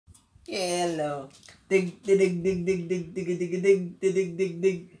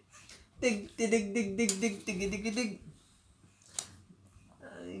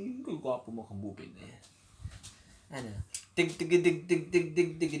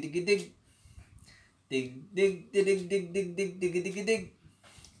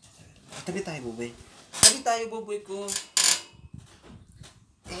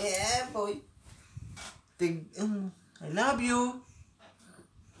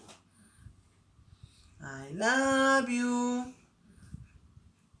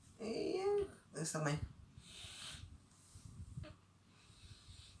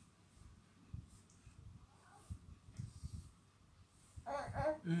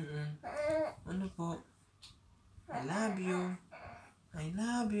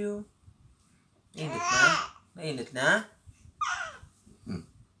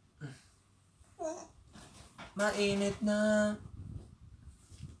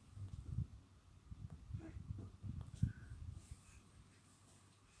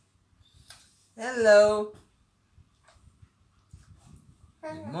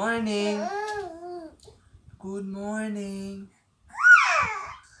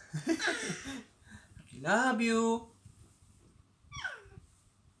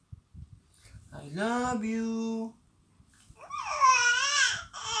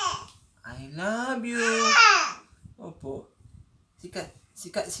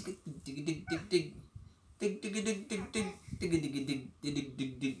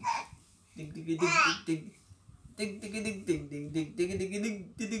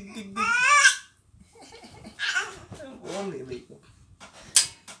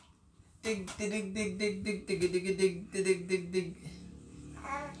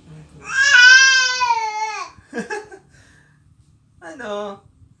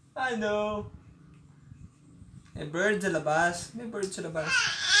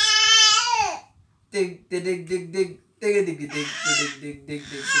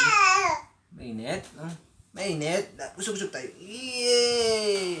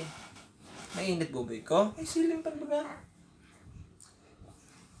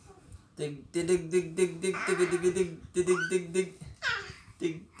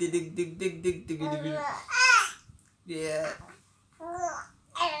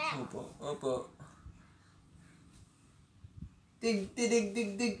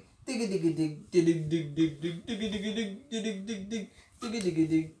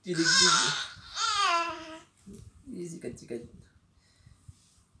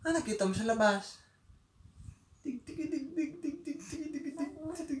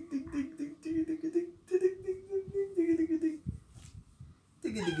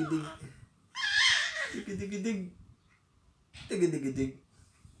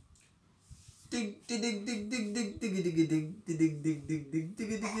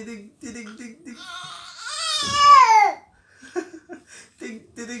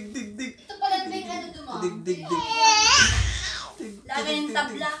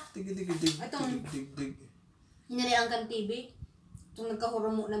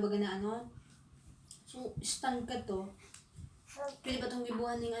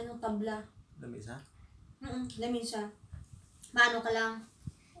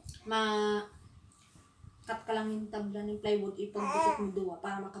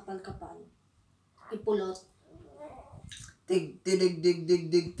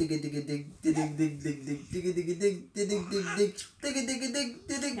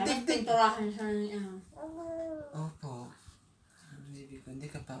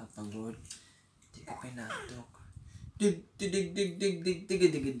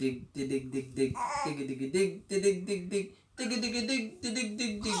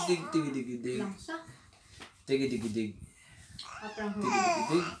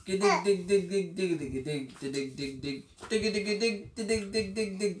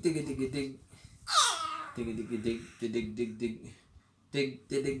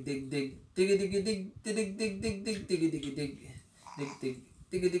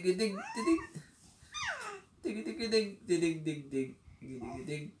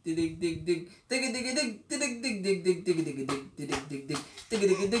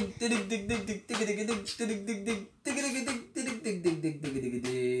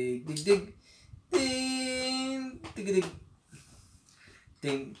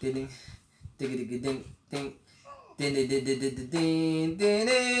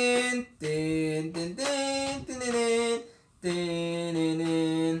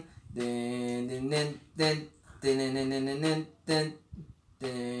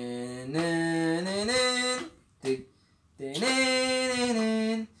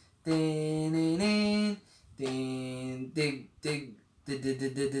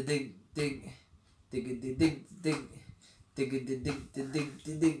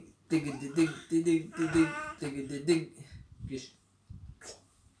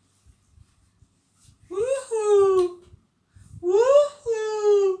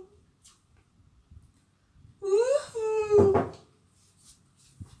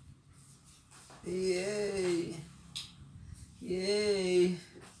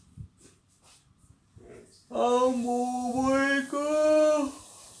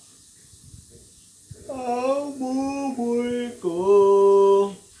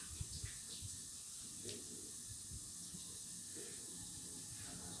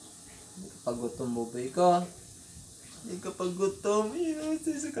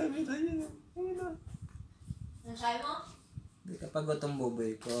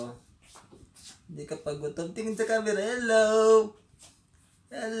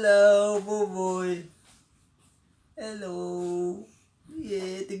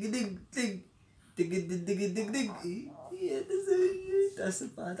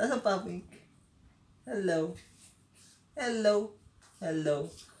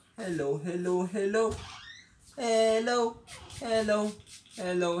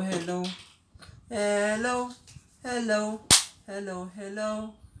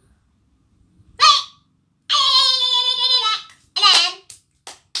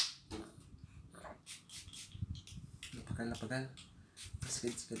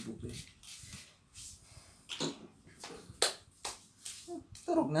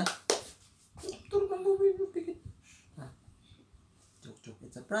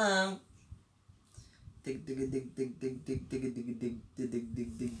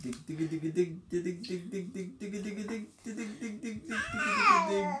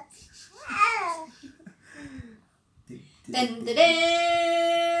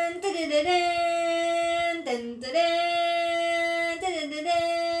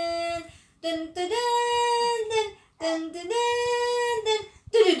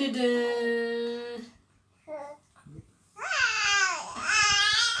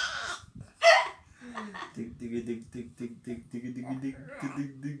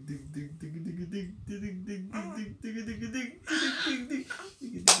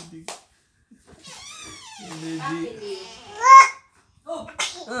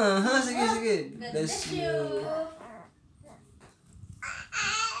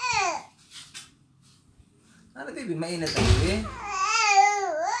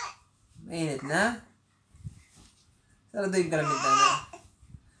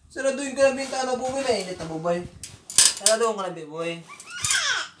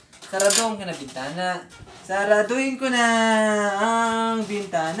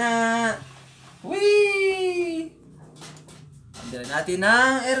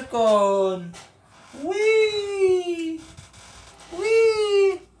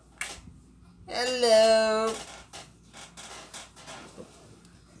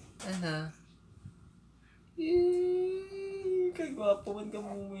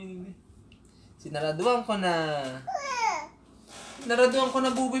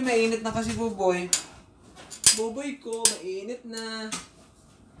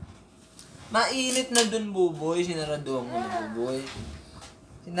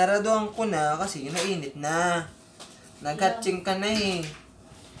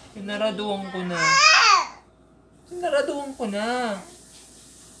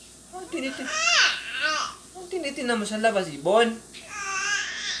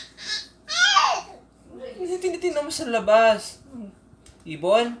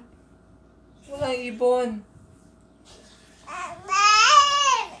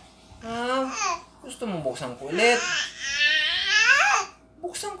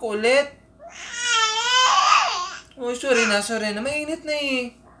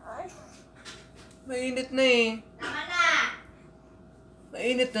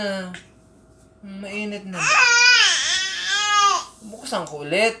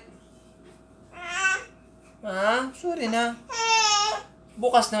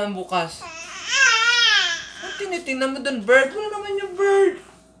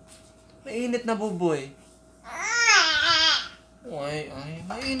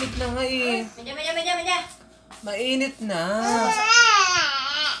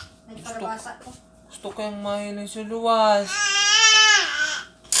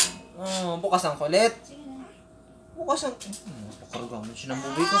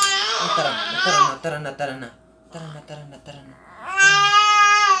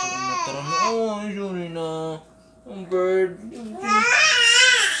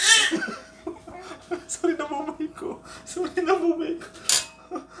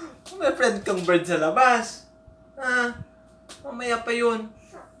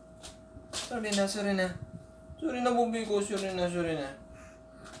Sorry na. Sorry na, bubi ko. Sorry na.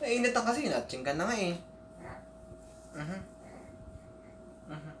 Nainit na kasi. Natching ka na nga eh.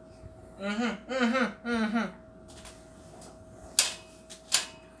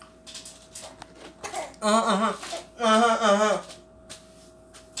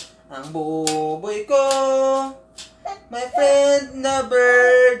 Ang buboy ko, my friend na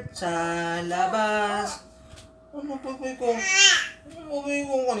bird sa labas. Ano buboy ko?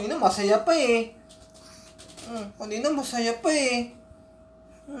 Kanina masaya pa eh.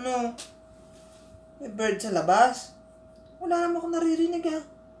 Ano? May bird sa labas? Wala naman akong naririnig ah.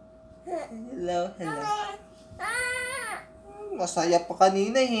 Hello. Masaya pa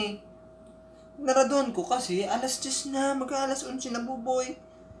kanina eh. Naradoon ko kasi alas 10 na, mag-alas 11 na buboy.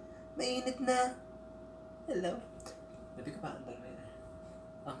 Mainit na. Hello. Baby ko pa,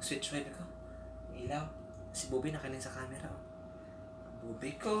 ang switch baby ko. Ilaw. Si Bobby nakanin sa camera. Ang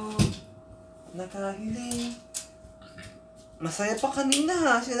Bobby ko. Nakahiling. Masaya pa kanina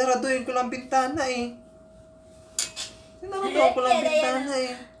ha. Sinaraduhin ko lang bintana eh. Sinaraduhin ko lang bintana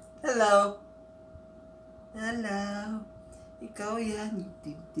eh. Hello. Ikaw yan.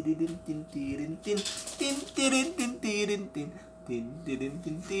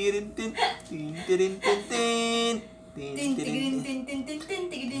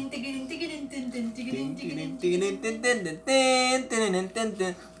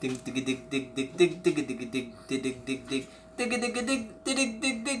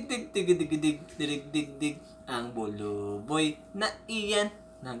 Ang buluboy na iyan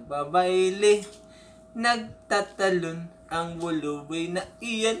nagbabayle, nagtatalon. Ang buluboy na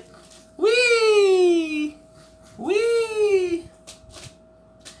iyan. Wee!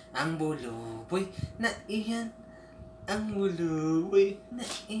 Ang buluboy na iyan. Ang buluboy na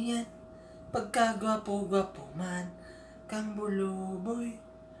iyan. Pagkagwapo-gwapo man kang buluboy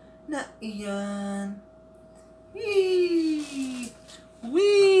na iyan. Wee!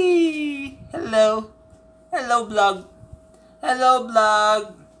 Hello vlog.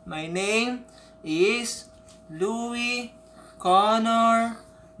 My name is Louie Connor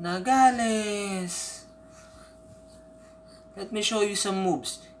Nagales. Let me show you some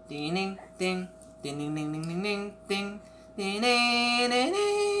moves. Ting ting ting ting ting ting ting ting ting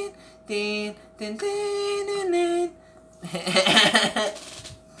ting ting ting.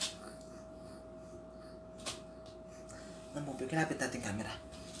 Ang bubi, kalapit natin camera.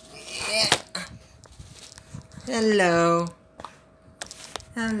 Hello.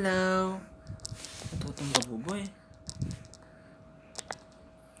 Natutong ka buboy.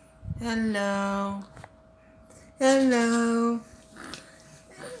 Hello.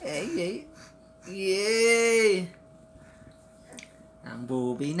 Yay! Ang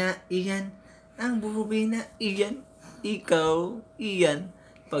bubi na iyan. Ikaw, iyan.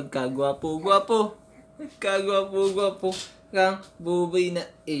 Pagkagwapo-gwapo. Kang bubi na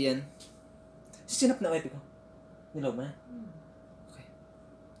iyan. Sinap na wipe ko. Nilaw mo na? Okay.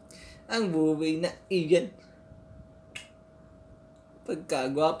 Ang bubi na iyan.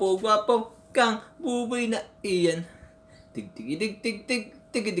 Pagkagwapo-gwapo. Kang buboy na iyan. Tig.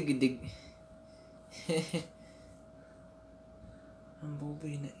 Ang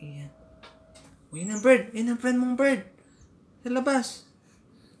buboy na iyan. Uy, yun ang bird. Yun ang friend mong bird. Sa labas.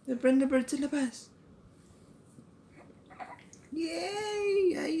 The friend na bird sa labas.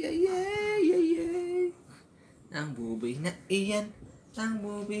 Yay! Yay! Ang buboy na iyan.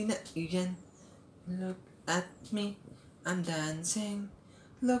 Look at me. I'm dancing.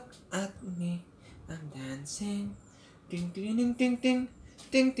 Look at me, I'm dancing. Ting ting ting ting ting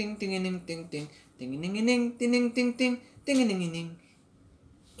ting ting ting ting ting ting ting ting ting ting ting ting ting ting.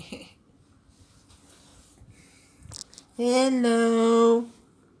 Hello.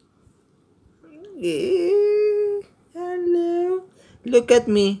 Look at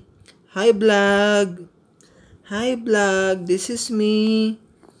me. Hi vlog. This is me.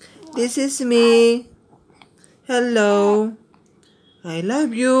 Hello. I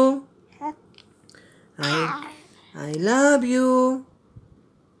love you. I love you.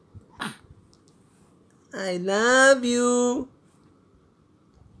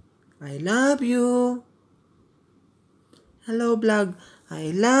 Hello vlog.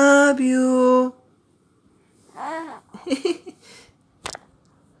 I love you.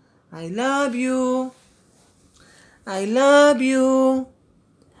 I love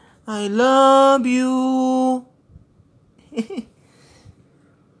you.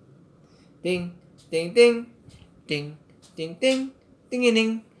 Ting ting ting ting ting ting ting ting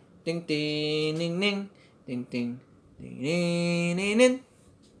ting ting ting ting ting ting.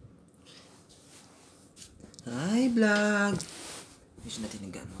 Hi vlog. Gusto natin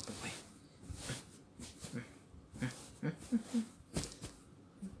ng gano'n pa.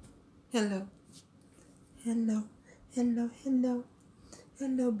 Hello. Hello. Hello. Hello.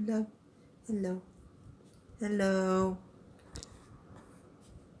 Hello, vlog. Hello. Hello.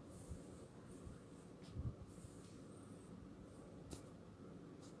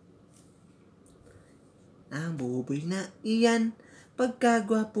 Ang buboy na iyan,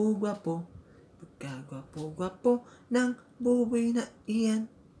 pagkagwapo-gwapo. Pagkagwapo-gwapo ng buboy na iyan.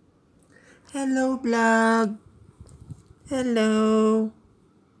 Hello, vlog. Hello.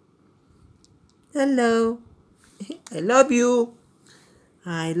 Hello. I love you.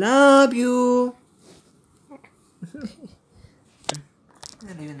 I love you.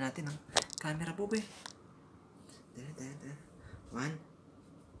 Nalayan natin ang camera, buboy. 1,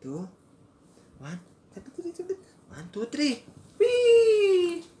 2, 1. 1, 2, 3.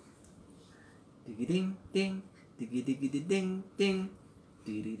 Whee! Digiding ding, digiding ding,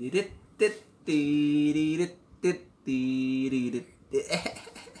 diridirit tit, diririt tit, diririt.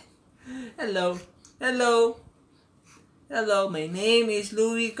 Hello, hello, hello. My name is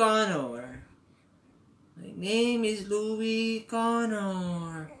Louie Connor. My name is Louie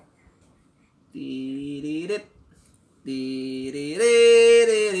Connor. Diririt, diririt.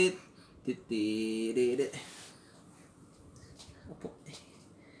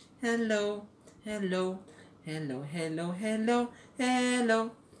 Hello, hello, hello, hello, hello, hello,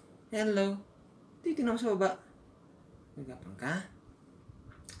 hello. Titignan ko sa baba. Nagapang ka?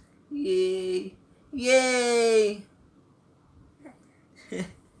 Yay! Yay!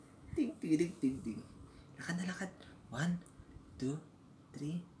 Ting, ting, ting, ting, ting. Lakad na lakad. 1, 2,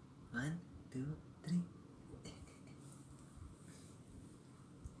 3. 1, 2,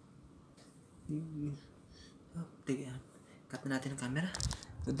 3. Oh, cut na natin ang camera.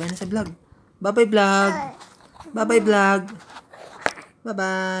 Goodbye na sa vlog. Bye-bye vlog. Bye-bye vlog.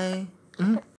 Bye-bye.